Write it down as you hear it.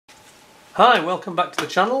Hi, welcome back to the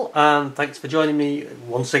channel and thanks for joining me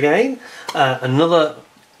once again. Another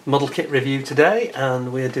model kit review today,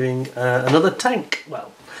 and we're doing another tank.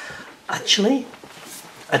 Well, actually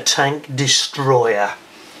a tank destroyer.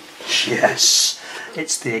 Yes,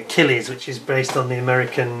 it's the Achilles, which is based on the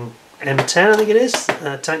American M10, I think it is,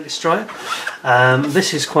 tank destroyer.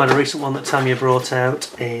 This is quite a recent one that Tamiya brought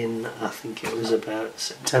out in, I think it was about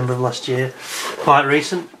September of last year. Quite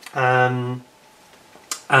recent.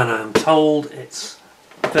 And I'm told it's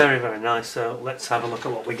very, very nice, so let's have a look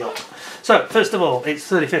at what we got. So, first of all, it's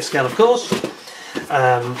 35th scale, of course.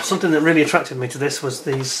 Something that really attracted me to this was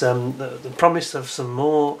these the promise of some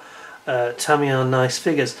more Tamiya nice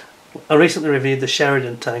figures. I recently reviewed the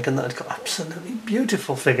Sheridan tank, and that had got absolutely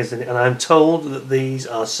beautiful figures in it, and I'm told that these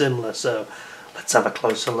are similar, so let's have a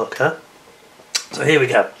closer look, huh? So here we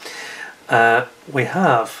go. We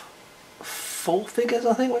have 4 figures,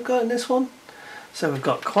 I think we've got in this one. So we've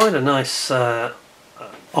got quite a nice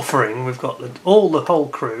offering. We've got the whole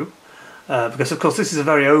crew, because of course this is a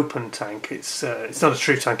very open tank. It's not a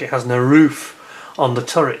true tank. It has no roof on the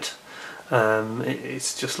turret.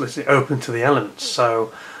 It's just literally open to the elements.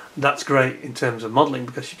 So that's great in terms of modelling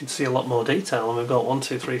because you can see a lot more detail. And we've got 1,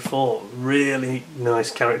 2, 3, 4 really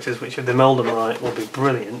nice characters, which if they mould them right will be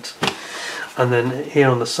brilliant. And then here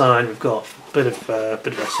on the side we've got a bit of a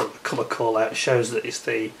sort of colour call out. It shows that it's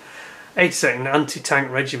the 82nd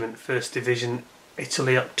Anti-Tank Regiment, 1st Division,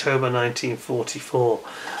 Italy, October 1944.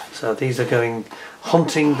 So these are going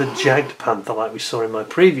hunting the jagged panther like we saw in my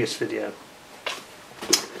previous video.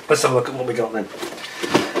 Let's have a look at what we got then.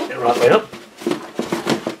 Get right way up.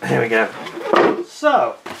 Here we go.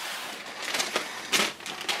 So,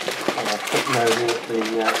 I'll put over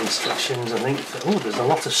the instructions, I think. Oh, there's a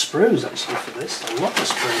lot of sprues actually for this. A lot of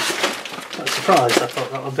sprues. I'm surprised. I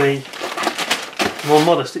thought that would be more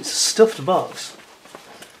modest. It's a stuffed box.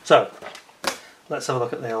 So let's have a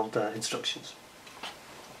look at the old instructions.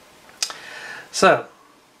 So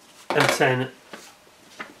M10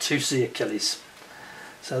 IIC Achilles.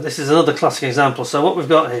 So this is another classic example. So what we've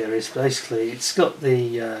got here is basically it's got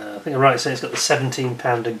the I think I'm right in saying it's got the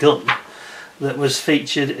 17-pounder gun that was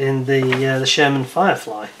featured in the Sherman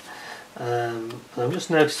Firefly. And I'm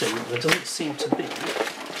just noticing that there doesn't seem to be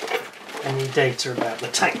any data about the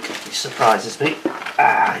tank, which surprises me.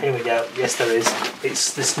 Here we go. Yes, there is.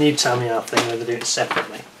 It's this new Tamiya thing where they do it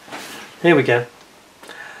separately. Here we go.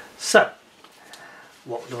 So,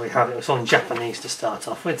 what do we have? It was on Japanese to start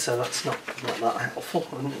off with, so that's not that helpful.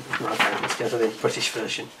 Okay, let's go to the British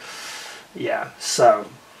version. So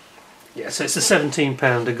it's a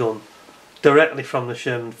 17-pounder gun directly from the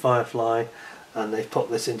Sherman Firefly, and they've put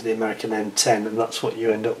this into the American M10, and that's what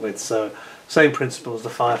you end up with. So same principle as the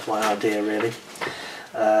Firefly idea, really.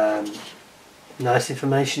 Nice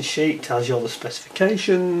information sheet, tells you all the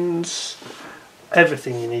specifications.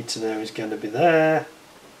 Everything you need to know is going to be there,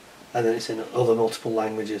 and then it's in other multiple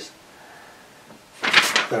languages.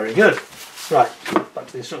 Very good. Right, back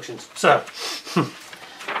to the instructions. So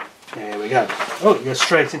here we go. Oh, you go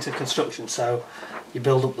straight into construction. So you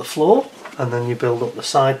build up the floor, and then you build up the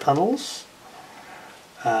side panels.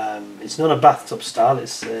 It's not a bathtub style,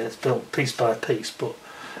 it's built piece by piece, but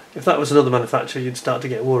if that was another manufacturer you'd start to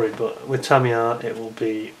get worried, but with Tamiya it will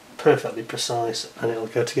be perfectly precise and it'll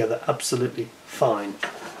go together absolutely fine.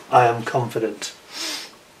 I am confident.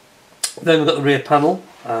 Then we've got the rear panel,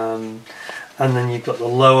 and then you've got the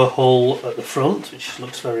lower hull at the front, which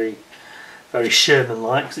looks very, very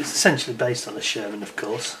Sherman-like, because it's essentially based on a Sherman, of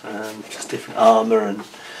course, just different armour and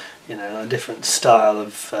a different style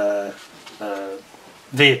of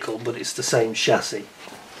vehicle, but it's the same chassis.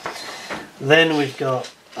 Then we've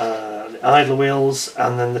got the idler wheels,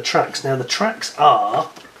 and then the tracks. Now the tracks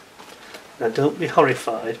are, now don't be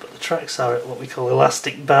horrified, but the tracks are what we call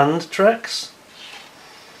elastic band tracks.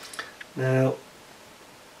 Now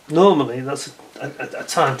normally that's a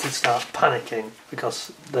time to start panicking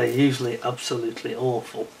because they're usually absolutely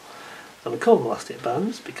awful. And we call them elastic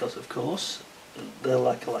bands because of course they're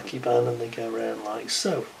like a lucky band and they go around like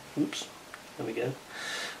so. Oops, there we go.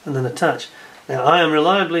 And then attach. Now I am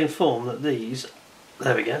reliably informed that these,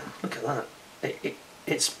 there we go, look at that,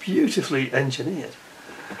 it's beautifully engineered.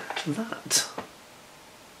 That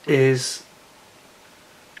is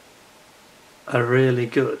a really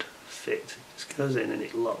good fit. It just goes in and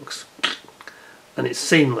it locks, and it's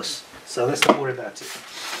seamless, so let's not worry about it.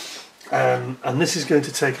 And this is going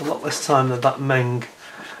to take a lot less time than that Meng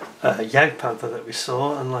Jag Panther that we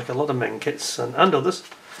saw, and like a lot of Meng kits and others,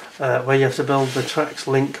 where you have to build the tracks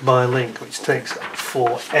link by link, which takes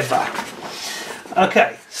forever.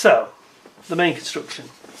 Okay, so the main construction.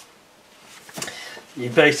 you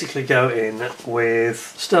basically go in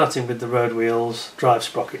with, starting with the road wheels, drive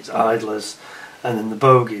sprockets, idlers, and then the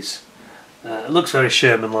bogies. It looks very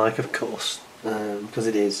Sherman-like, of course, because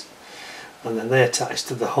it is. And then they attach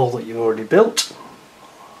to the hole that you've already built,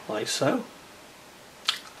 like so.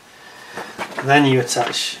 Then you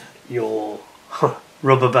attach your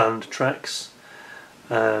rubber band tracks,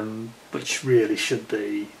 which really should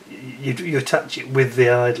be, you attach it with the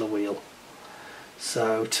idler wheel.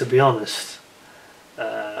 So to be honest,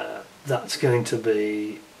 that's going to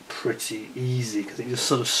be pretty easy because it just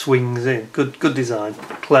sort of swings in. Good design,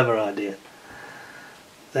 clever idea.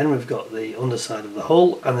 Then we've got the underside of the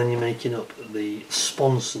hull, and then you're making up the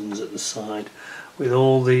sponsons at the side with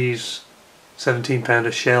all these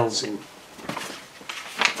 17-pounder shells in.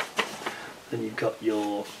 Then you've got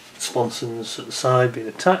your sponsons at the side being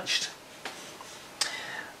attached,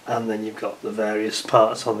 and then you've got the various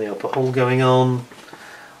parts on the upper hull going on,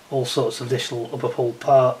 all sorts of additional upper hull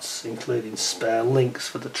parts, including spare links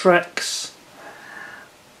for the tracks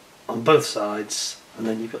on both sides, and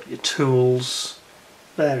then you've got your tools,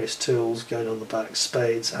 various tools going on the back,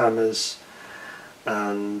 spades, hammers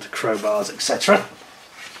and crowbars, etc.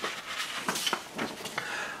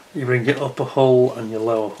 You bring your upper hull and your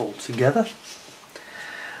lower hull together,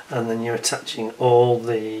 and then you're attaching all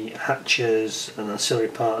the hatches and ancillary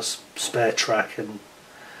parts, spare track and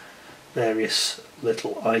various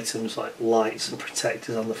little items like lights and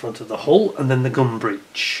protectors on the front of the hull, and then the gun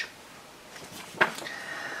breech.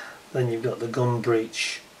 Then you've got the gun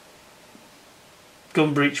breech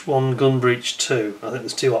 1, gun breech 2. I think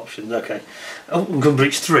there's 2 options, okay. Oh, gun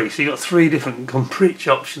breech 3, so you've got 3 different gun breech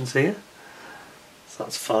options here. So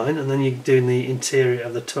that's fine. And then you're doing the interior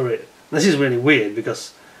of the turret. And this is really weird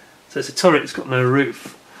because so it's a turret, it's got no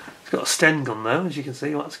roof. It's got a Sten gun now, as you can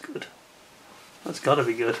see. Well, that's good. That's got to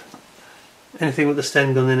be good. Anything with a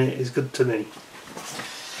Sten gun in it is good to me.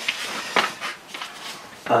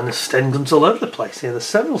 And there's Sten guns all over the place here. There's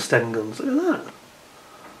several Sten guns. Look at that.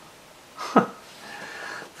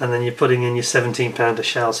 And then you're putting in your 17-pounder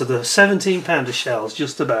shells. So there are 17-pounder shells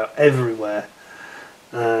just about everywhere.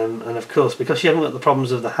 And of course, because you haven't got the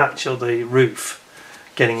problems of the hatch or the roof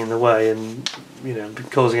getting in the way and, you know,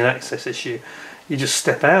 causing an access issue, you just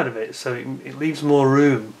step out of it. So it leaves more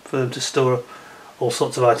room for them to store all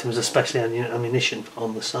sorts of items, especially ammunition,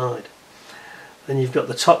 on the side. Then you've got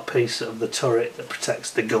the top piece of the turret that protects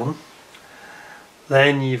the gun.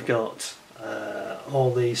 Then you've got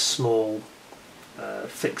all these small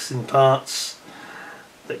fixing parts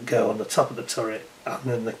that go on the top of the turret, and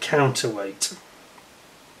then the counterweight.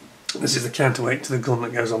 This is the counterweight to the gun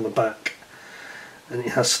that goes on the back, and it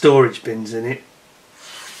has storage bins in it,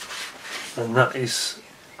 and that is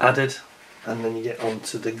added, and then you get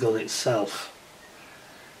onto the gun itself.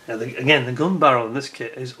 Now again, the gun barrel in this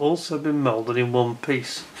kit has also been moulded in one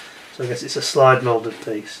piece, so I guess it's a slide moulded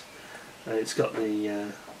piece, and it's got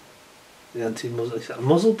the anti-muzzle. Is that a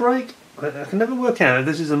muzzle brake? I can never work out if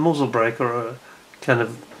this is a muzzle brake or a kind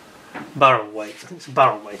of barrel weight. I think it's a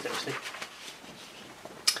barrel weight actually.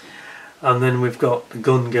 And then we've got the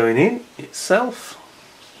gun going in itself,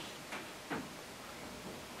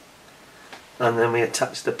 and then we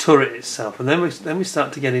attach the turret itself, and then we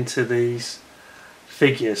start to get into these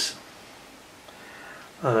figures.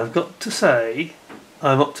 And I've got to say,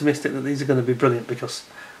 I'm optimistic that these are going to be brilliant because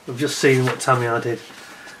we've just seen what Tamiya did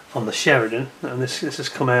on the Sheridan, and this has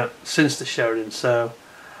come out since the Sheridan, so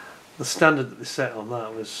the standard that they set on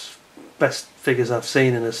that was best figures I've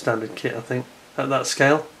seen in a standard kit, I think, at that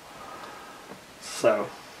scale. So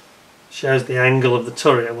shows the angle of the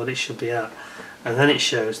turret and what it should be at, and then it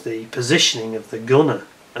shows the positioning of the gunner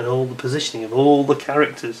and all the positioning of all the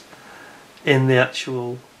characters in the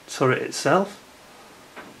actual turret itself,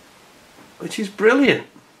 which is brilliant.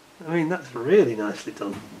 I mean, that's really nicely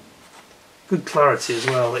done. Good clarity as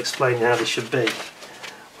well, explaining how they should be,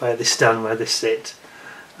 where they stand, where they sit.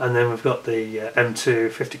 And then we've got the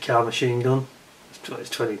M2 50 cal machine gun. It's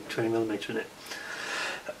 20mm, isn't it?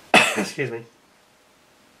 Excuse me.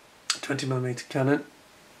 20mm cannon.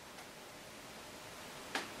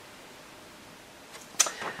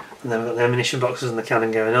 And then we've got the ammunition boxes and the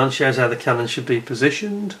cannon going on. Shows how the cannon should be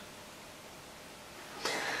positioned.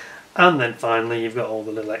 And then finally you've got all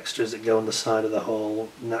the little extras that go on the side of the hull.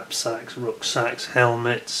 Knapsacks, rucksacks,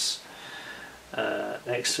 helmets,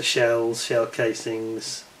 extra shells, shell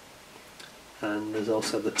casings, and there's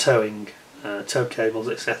also the towing, tow cables,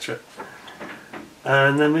 etc.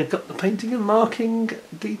 And then we've got the painting and marking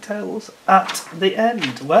details at the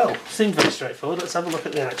end. Well, seems very straightforward. Let's have a look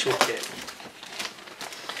at the actual kit.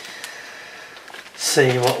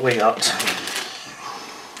 See what we got.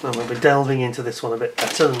 And we'll be delving into this one a bit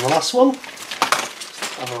better than the last one.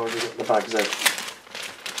 bags in.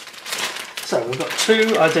 So we've got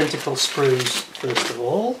two identical sprues first of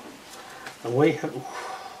all, and we have,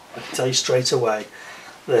 I can tell you straight away,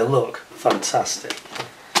 they look fantastic.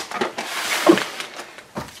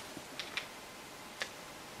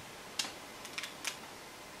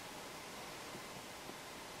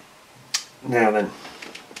 Now then,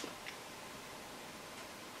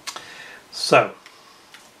 so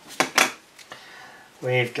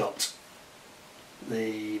we've got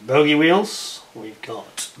the bogie wheels, we've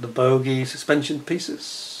got the bogie suspension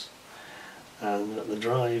pieces, and we've got the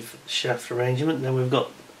drive shaft arrangement. Then we've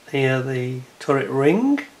got here the turret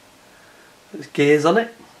ring, there's gears on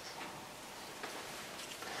it.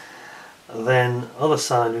 And then other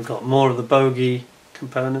side we've got more of the bogie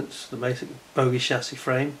components, the basic bogie chassis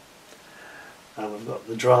frame. And we've got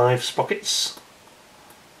the drive sprockets.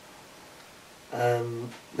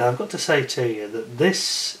 Now I've got to say to you that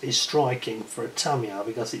this is striking for a Tamiya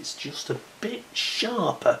because it's just a bit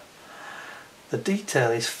sharper. The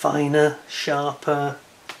detail is finer, sharper.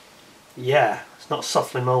 Yeah, it's not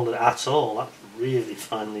softly moulded at all. That's really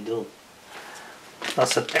finely done.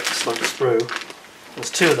 That's an excellent sprue. There's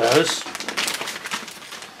two of those.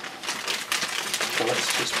 So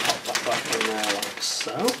let's just pop that back in there like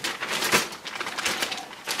so.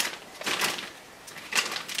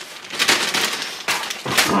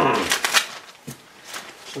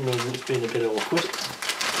 For some reason it's been a bit awkward.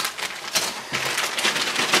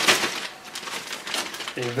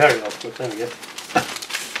 Been very awkward, there we go.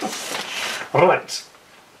 Right.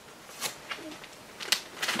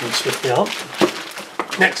 We'll swiftly on.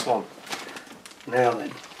 Next one. Now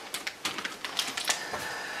then.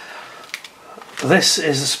 This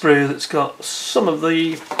is a sprue that's got some of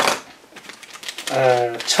the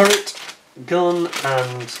turret, gun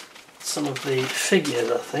and some of the figures,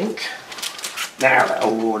 I think. Now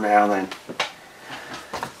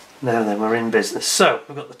then, we're in business. So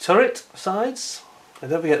we've got the turret sides. And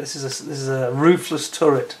don't forget, this is a roofless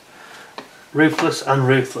turret, roofless and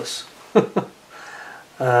ruthless. And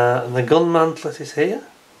the gun mantlet is here.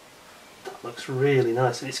 That looks really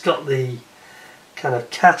nice, and it's got the kind of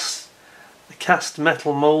cast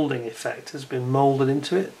metal moulding effect has been moulded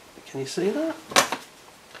into it. Can you see that?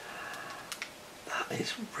 That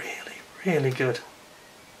is really, really good.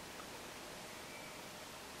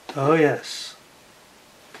 Oh yes,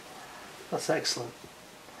 that's excellent.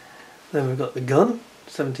 Then we've got the gun,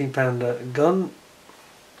 17-pounder gun.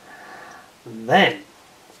 And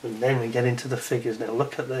then we get into the figures. Now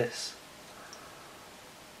look at this.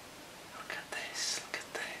 Look at this, look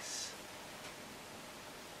at this.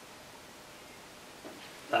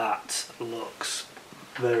 That looks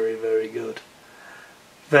very, very good.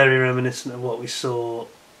 Very reminiscent of what we saw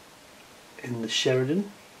in the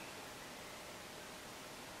Sheridan.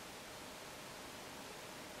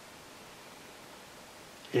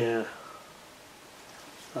 Yeah,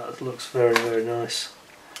 that looks very, very nice.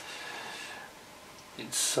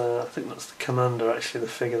 It's I think that's the Commander, actually, the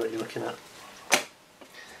figure that you're looking at.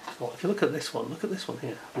 Well, if you look at this one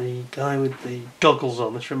here. The guy with the goggles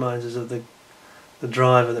on, this reminds us of the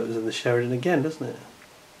driver that was in the Sheridan again, doesn't it?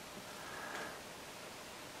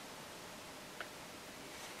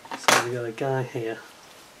 So we've got a guy here.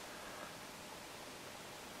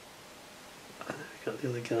 And then we've got the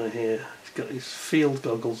other guy here. He's got his field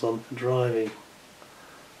goggles on for driving.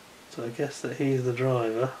 So I guess that he's the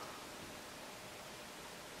driver.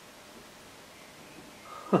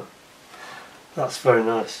 That's very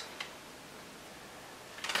nice.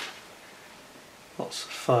 Lots of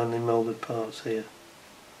finely moulded parts here.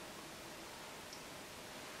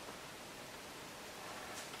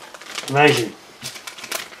 Amazing.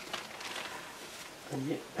 And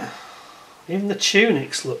yeah, even the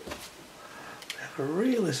tunics look, they have a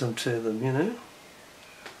realism to them, you know.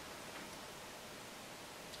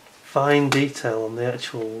 Fine detail on the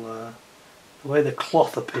actual, the way the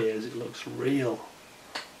cloth appears, it looks real.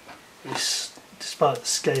 Despite the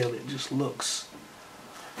scale, it just looks,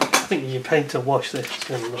 I think if you paint or wash this, it's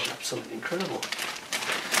going to look absolutely incredible.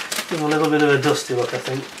 Give them a little bit of a dusty look, I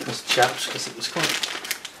think, as chaps, because it was quite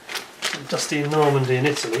dusty in Normandy and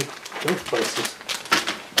Italy, both places.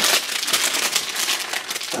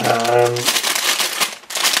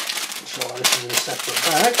 So this is in a separate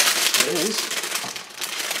bag. There it is.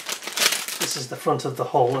 This is the front of the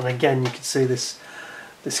hull, and again you can see this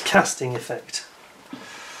casting effect,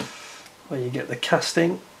 where you get the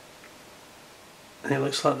casting and it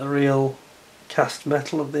looks like the real cast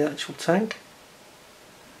metal of the actual tank.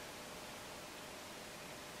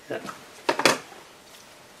 Yeah.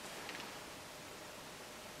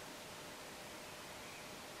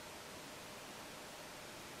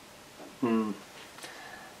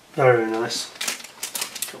 Very nice.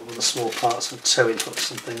 Got all the small parts and towing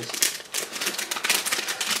hooks and things.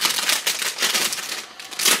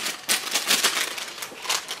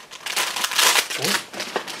 Okay.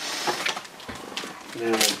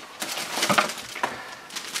 Now then.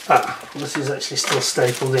 This is actually still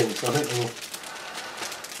stapled in, so I think we'll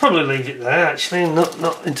probably leave it there actually, and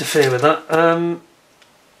not interfere with that.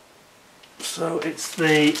 So it's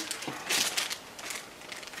the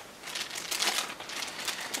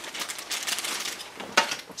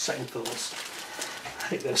second thoughts. I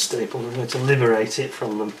think they're stapled. I'm going to liberate it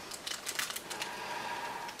from them.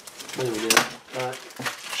 There we go. Right,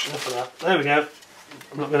 enough of that. There we go.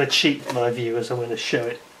 I'm not going to cheat my viewers. I'm going to show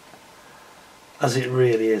it as it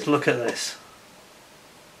really is. Look at this.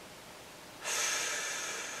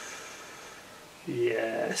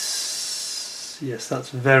 Yes, that's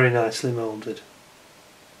very nicely moulded.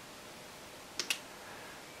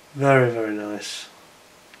 Very, very nice.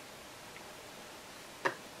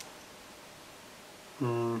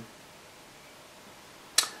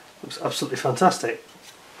 Looks absolutely fantastic.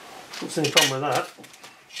 Don't see any problem with that.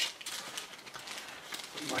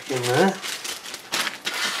 Back in there.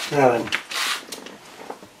 Now then.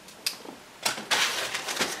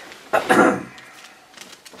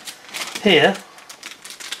 Here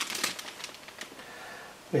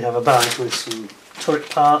we have a bag with some turret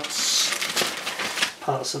parts,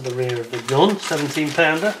 parts of the rear of the gun, 17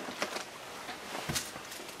 pounder.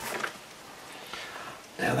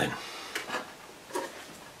 Now then,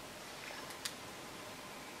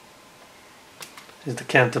 here's the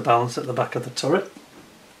counterbalance at the back of the turret.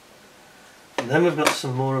 And then we've got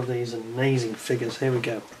some more of these amazing figures. Here we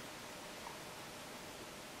go.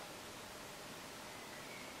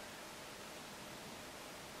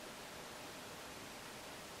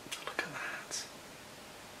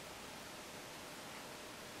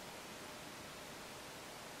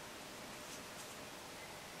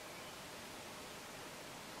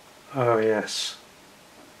 Oh yes,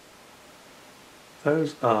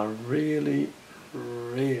 those are really,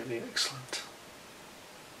 really excellent.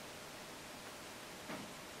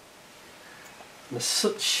 And there's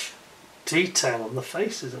such detail on the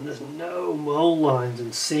faces, and there's no mole lines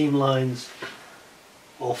and seam lines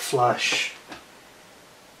or flash.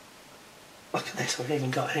 Look at this, I've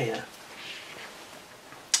even got here.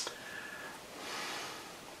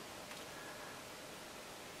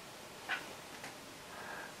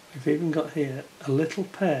 We've even got here a little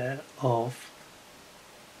pair of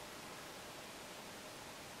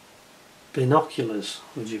binoculars,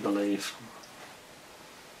 would you believe?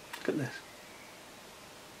 Look at this.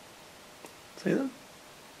 See them?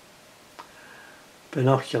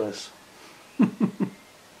 Binoculars.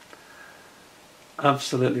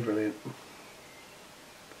 Absolutely brilliant.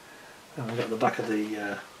 And we've got the back of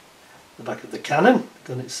the cannon,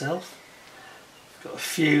 the gun itself. We've got a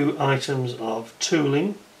few items of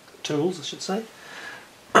tools I should say.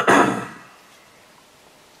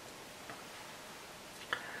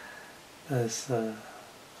 There's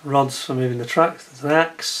rods for moving the tracks, there's an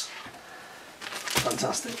axe.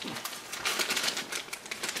 Fantastic.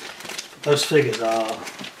 But those figures are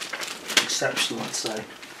exceptional, I'd say.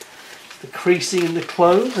 The creasing in the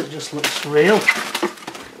clothes, it just looks real.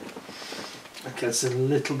 Okay, it's a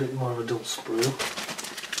little bit more of a dual sprue.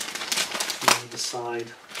 The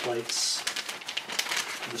side plates,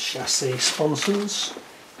 the chassis sponsons.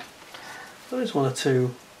 There is one or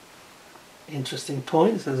two interesting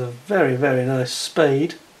points. There's a very, very nice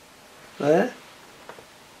spade there.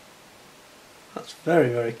 That's very,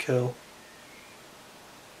 very cool.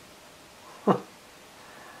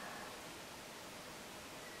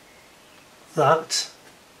 That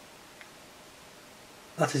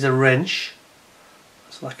is a wrench.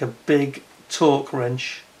 It's like a big torque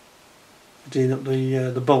wrench doing up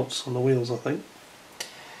the bolts on the wheels, I think.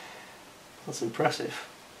 That's impressive.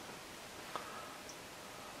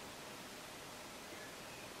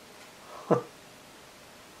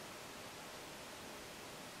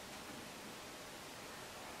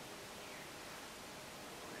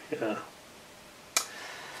 Yeah.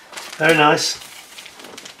 Very nice.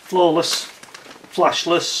 Flawless.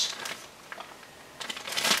 Flashless.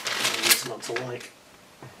 It's not to like.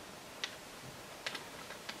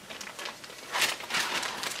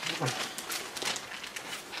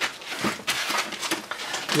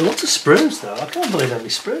 There are lots of sprues though. I can't believe how many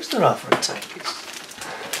sprues there are for a tank.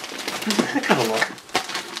 It's a heck of a lot.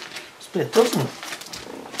 Must be a dozen.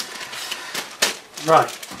 Right.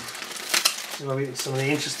 So we get some of the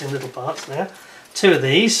interesting little parts now. Two of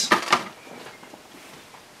these.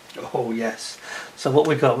 Oh yes. So what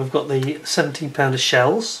we've got the 17 pounder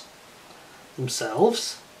shells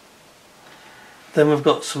themselves. Then we've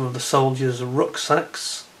got some of the soldiers'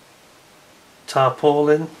 rucksacks,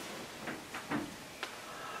 tarpaulin,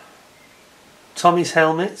 Tommy's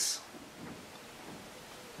helmets,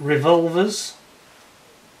 revolvers,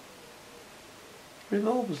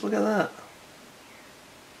 look at that.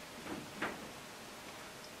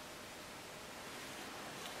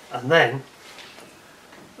 And then,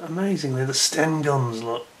 amazingly, the Sten guns,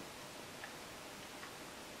 look.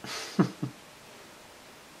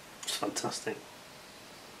 It's fantastic.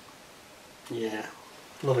 Yeah,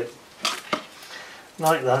 love it.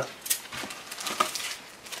 Like that.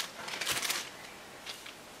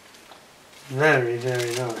 Very,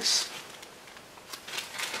 very nice.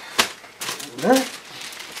 And there.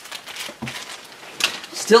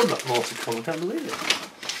 Still got more to come, I can't believe it.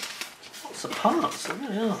 Lots of parts, there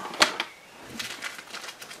they are.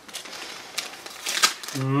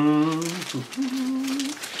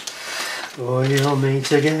 We'll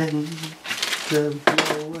meet again. Don't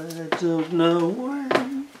know where, don't know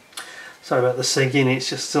when. Sorry about the singing, it's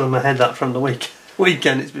just still in my head that from the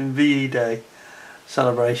weekend. It's been VE Day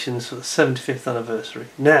celebrations for the 75th anniversary.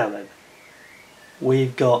 Now then,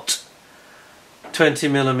 we've got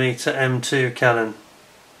 20mm M2 cannon.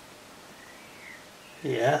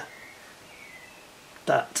 Yeah,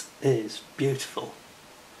 that is beautiful.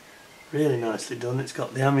 Really nicely done. It's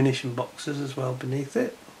got the ammunition boxes as well beneath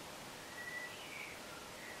it.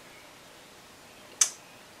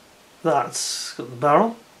 That's got the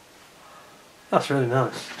barrel. That's really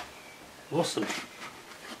nice. Awesome.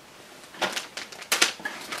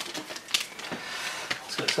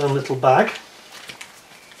 It's got its own little bag.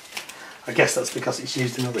 I guess that's because it's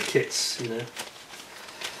used in other kits, you know.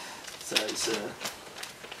 So it's a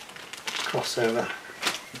crossover.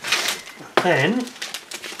 Then, I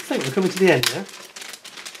think we're coming to the end now. I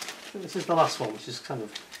think this is the last one, which is kind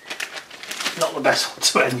of not the best one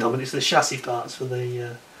to end on, but it's the chassis parts for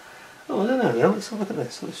the... oh, I don't know now, let's have a look at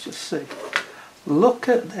this, let's just see. Look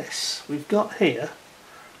at this, we've got here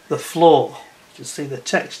the floor. You can see the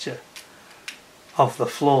texture of the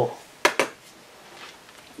floor.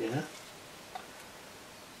 Yeah.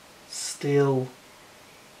 Steel,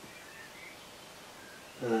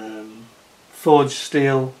 forged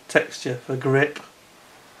steel texture for grip.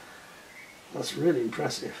 That's really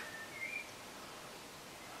impressive.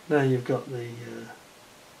 Now you've got the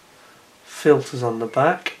filters on the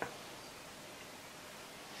back.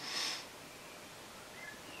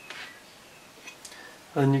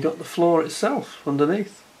 And you've got the floor itself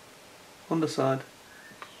underneath, underside.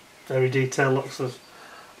 Very detailed, lots of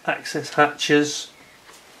access hatches.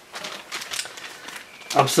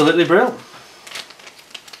 Absolutely brilliant.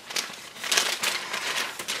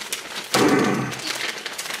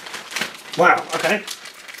 Wow, okay.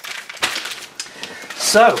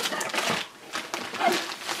 So,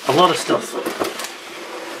 a lot of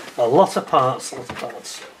stuff. A lot of parts,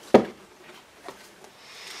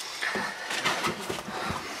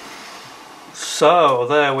 So,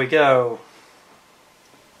 there we go.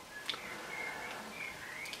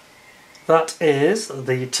 That is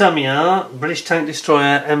the Tamiya British Tank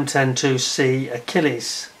Destroyer M10 IIC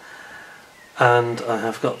Achilles. And I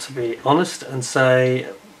have got to be honest and say,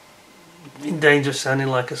 in danger of sounding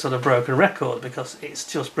like a sort of broken record, because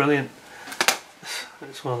it's just brilliant.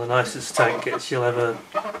 It's one of the nicest tank kits you'll ever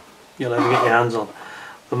get your hands on.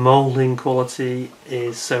 The moulding quality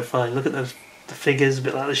is so fine. Look at the figures, a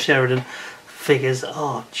bit like the Sheridan figures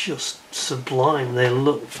are just sublime. They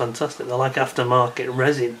look fantastic. They're like aftermarket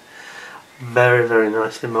resin. Very, very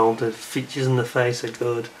nicely moulded. Features in the face are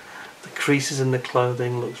good. The creases in the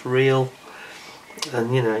clothing looks real.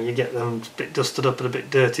 And you know, you get them a bit dusted up and a bit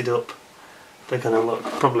dirtied up. They're going to look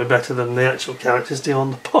probably better than the actual characters do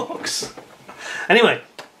on the box. Anyway,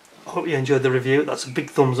 I hope you enjoyed the review. That's a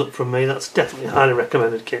big thumbs up from me. That's definitely a highly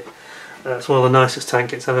recommended kit. It's one of the nicest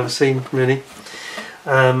tank kits I've ever seen, really.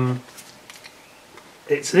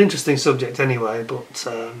 It's an interesting subject anyway, but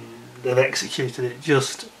they've executed it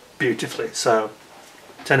just beautifully. So,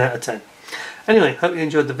 10 out of 10. Anyway, hope you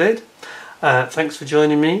enjoyed the vid. Thanks for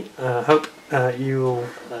joining me. Hope you will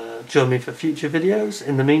join me for future videos.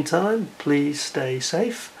 In the meantime, please stay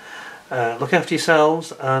safe, look after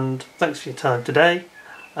yourselves, and thanks for your time today,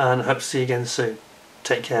 and I hope to see you again soon.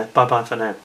 Take care. Bye bye for now.